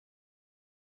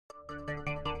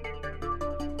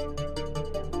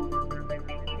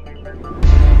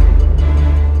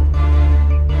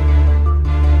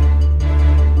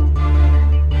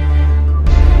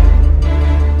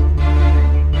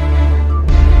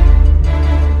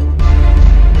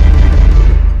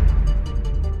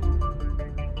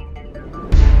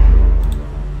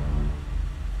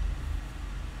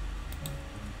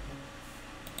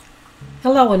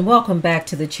Hello and welcome back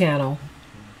to the channel.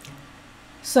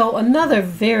 So another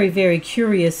very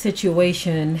curious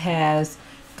situation has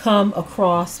come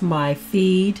across my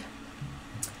feed,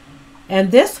 and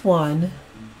this one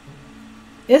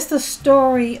is the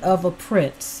story of a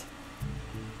prince.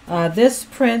 This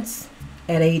prince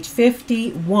at age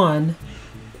 51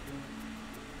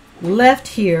 left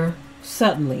here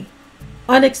suddenly,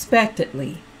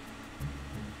 unexpectedly,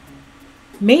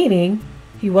 meaning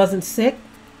he wasn't sick.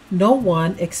 No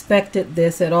one expected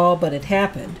this at all, but it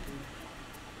happened.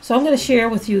 So I'm going to share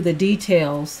with you the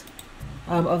details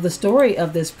of the story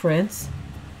of this prince.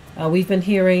 We've been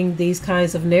hearing these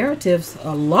kinds of narratives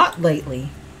a lot lately.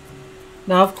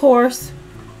 Now, of course,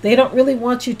 they don't really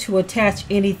want you to attach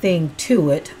anything to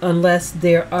it unless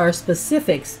there are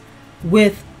specifics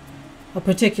with a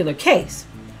particular case.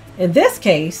 In this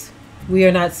case, we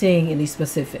are not seeing any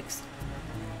specifics.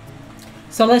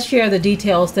 So let's share the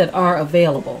details that are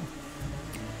available.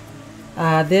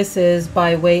 This is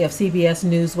by way of CBS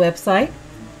News website.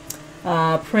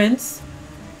 Prince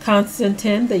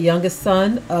Constantine, the youngest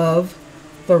son of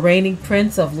the reigning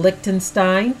prince of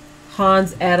Liechtenstein,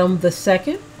 Hans Adam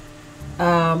II,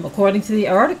 according to the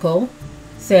article,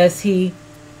 says he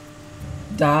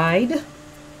died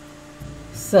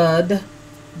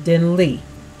suddenly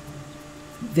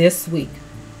this week.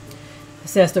 It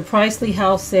says the Priestley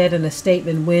House said in a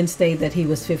statement Wednesday that he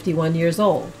was 51 years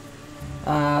old.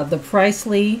 The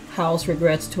Priestley House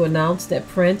regrets to announce that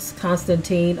Prince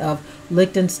Constantine of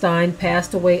Liechtenstein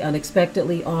passed away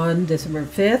unexpectedly on December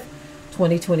 5th,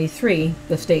 2023,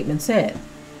 the statement said.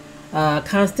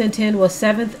 Constantine was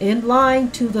seventh in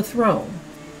line to the throne.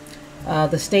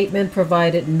 The statement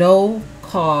provided no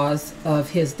cause of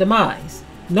his demise.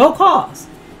 No cause.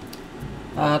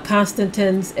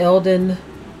 Constantine's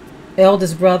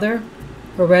eldest brother,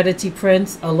 hereditary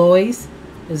Prince Alois,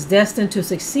 is destined to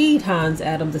succeed Hans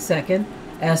Adam II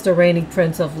as the reigning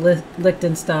prince of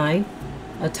Liechtenstein,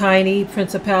 a tiny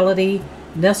principality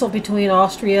nestled between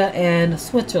Austria and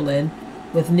Switzerland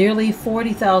with nearly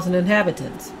 40,000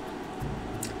 inhabitants.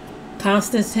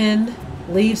 Constantine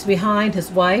leaves behind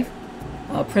his wife,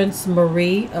 Prince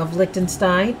Marie of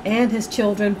Liechtenstein, and his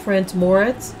children Prince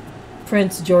Moritz,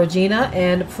 Prince Georgina,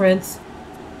 and Prince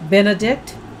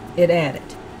Benedict, it added.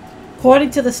 According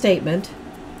to the statement,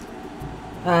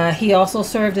 he also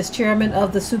served as chairman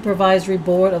of the supervisory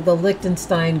board of the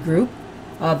Liechtenstein Group,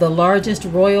 the largest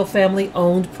royal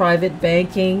family-owned private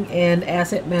banking and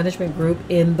asset management group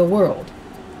in the world.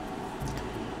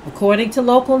 According to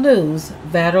local news,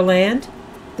 Vaterland,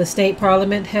 the state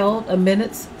parliament held a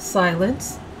minute's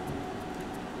silence,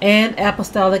 and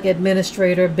Apostolic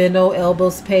Administrator Benno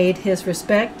Elbers paid his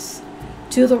respects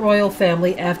to the royal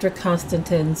family after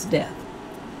Constantine's death.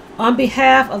 On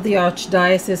behalf of the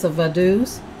Archdiocese of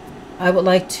Vaduz, I would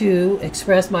like to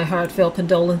express my heartfelt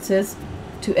condolences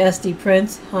to SD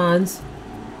Prince Hans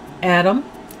Adam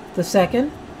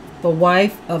II, the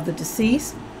wife of the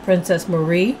deceased, Princess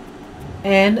Marie,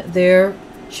 and their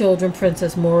children,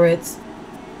 Princess Moritz,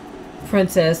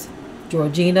 Princess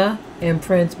Georgina, and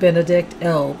Prince Benedict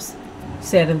Elbs,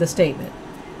 said in the statement.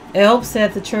 Elbs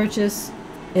said the churches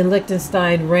in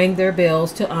Liechtenstein rang their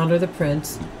bells to honor the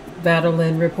prince,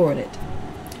 Vaterland reported.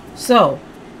 So,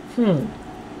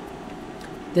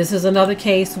 this is another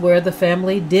case where the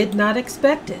family did not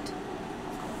expect it.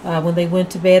 When they went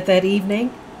to bed that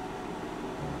evening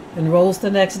and rose the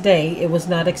next day, it was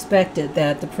not expected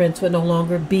that the prince would no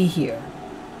longer be here.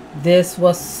 This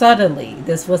was suddenly,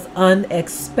 this was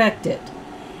unexpected.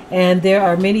 And there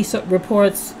are many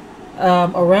reports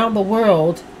around the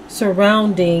world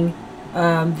surrounding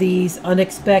these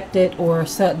unexpected or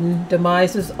sudden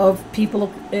demises of people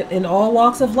in all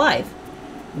walks of life.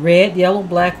 Red, yellow,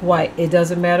 black, white. It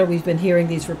doesn't matter. We've been hearing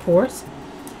these reports.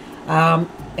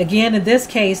 Again, in this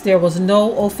case, there was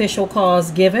no official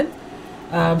cause given.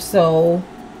 So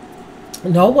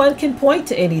no one can point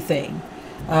to anything.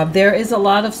 There is a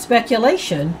lot of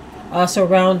speculation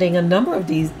surrounding a number of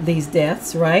these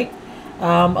deaths, right?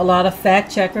 A lot of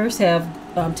fact checkers have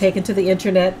taken to the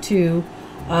internet to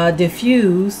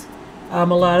diffuse a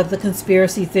lot of the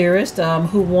conspiracy theorists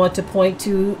who want to point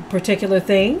to particular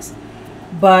things.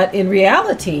 But in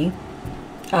reality,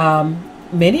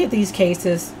 many of these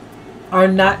cases are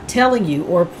not telling you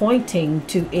or pointing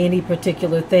to any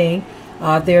particular thing.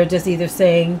 They're just either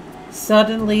saying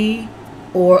suddenly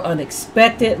or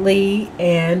unexpectedly,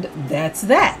 and that's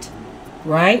that,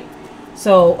 right?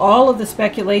 So all of the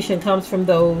speculation comes from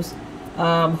those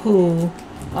who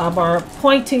are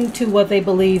pointing to what they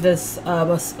believe is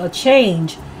a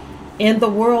change in the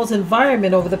world's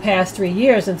environment over the past 3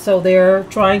 years. And so they're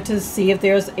trying to see if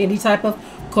there's any type of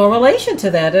correlation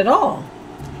to that at all.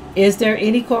 is there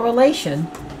any correlation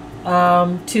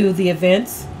to the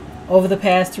events over the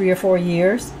past 3 or 4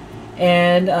 years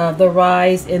and the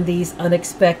rise in these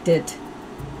unexpected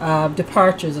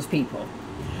departures of people?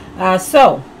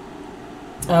 So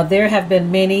there have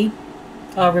been many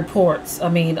reports. I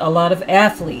mean, a lot of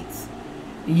athletes,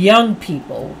 young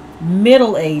people,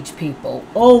 middle-aged people,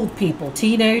 old people,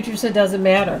 teenagers, it doesn't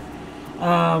matter.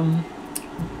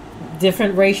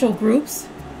 Different racial groups,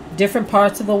 different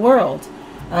parts of the world.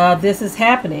 This is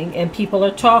happening and people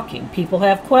are talking. People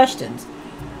have questions.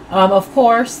 Of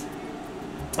course,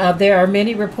 there are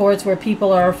many reports where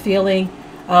people are feeling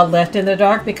left in the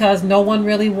dark because no one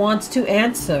really wants to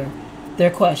answer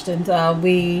their questions.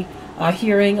 We are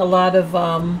hearing a lot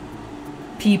of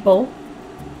people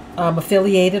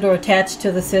affiliated or attached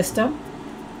to the system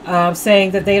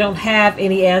saying that they don't have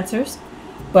any answers,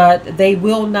 but they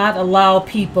will not allow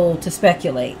people to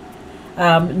speculate.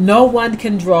 No one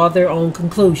can draw their own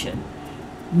conclusion.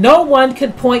 No one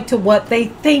can point to what they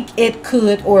think it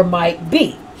could or might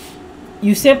be.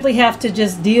 You simply have to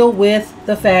just deal with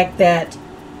the fact that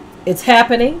it's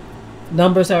happening.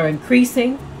 Numbers are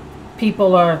increasing.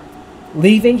 People are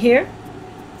leaving here.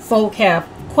 Folk have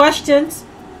questions.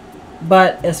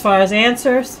 But as far as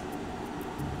answers,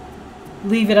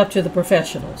 leave it up to the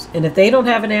professionals. And if they don't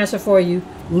have an answer for you,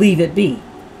 leave it be.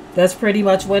 That's pretty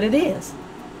much what it is.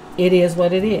 It is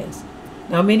what it is.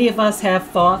 Now, many of us have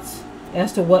thoughts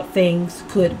as to what things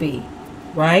could be,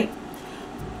 right?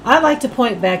 I like to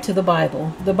point back to the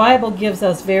Bible. The Bible gives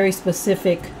us very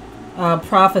specific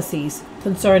prophecies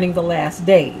concerning the last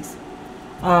days.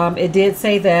 It did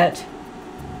say that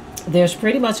there's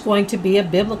pretty much going to be a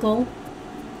biblical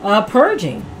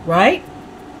purging, right?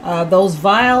 Those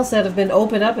vials that have been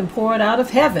opened up and poured out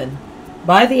of heaven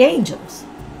by the angels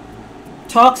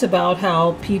talks about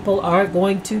how people are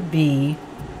going to be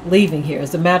leaving here.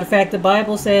 As a matter of fact, the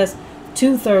Bible says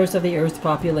 2/3 of the earth's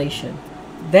population.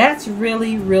 That's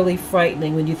really, really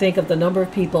frightening when you think of the number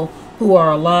of people who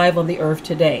are alive on the earth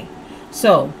today.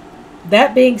 So,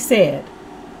 that being said,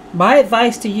 my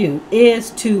advice to you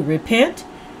is to repent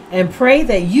and pray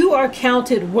that you are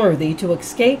counted worthy to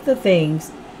escape the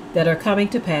things that are coming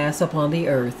to pass upon the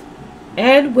earth.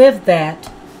 And with that,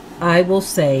 I will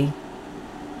say,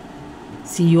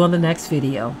 see you on the next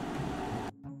video.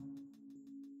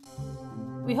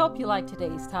 We hope you liked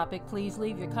today's topic. Please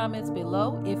leave your comments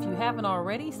below. If you haven't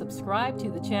already, subscribe to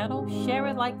the channel, share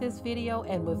it like this video,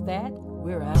 and with that,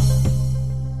 we're out.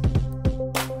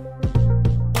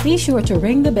 Be sure to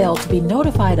ring the bell to be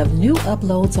notified of new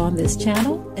uploads on this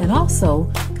channel, and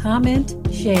also comment,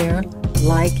 share,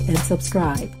 like, and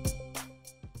subscribe.